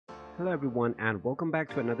Hello everyone and welcome back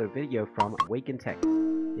to another video from Wake&Tech.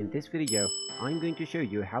 In this video, I'm going to show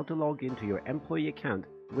you how to log into your employee account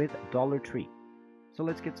with Dollartree. So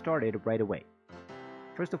let's get started right away.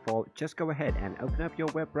 First of all, just go ahead and open up your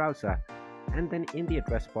web browser and then in the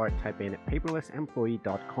address bar type in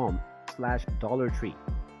paperlessemployee.com/Dollartree.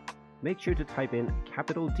 Make sure to type in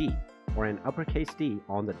capital D or an uppercase D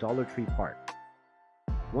on the Dollartree part.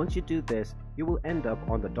 Once you do this, you will end up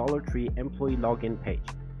on the Dollartree Employee login page.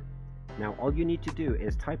 Now all you need to do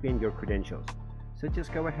is type in your credentials. So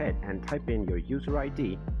just go ahead and type in your user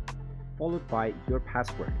ID followed by your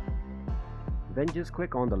password. Then just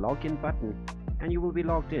click on the login button and you will be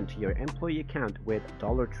logged into your employee account with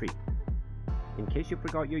Dollartree. In case you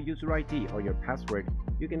forgot your user ID or your password,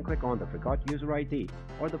 you can click on the Forgot User ID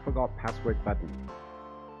or the Forgot Password button.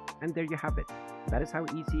 And there you have it. That is how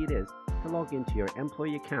easy it is to log into your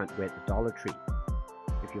employee account with Dollartree.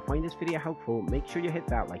 If you find this video helpful, make sure you hit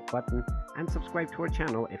that like button and subscribe to our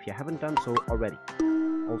channel if you haven't done so already.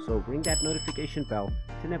 Also ring that notification bell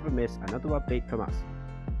to never miss another update from us.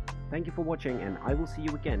 Thank you for watching and I will see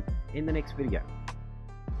you again in the next video.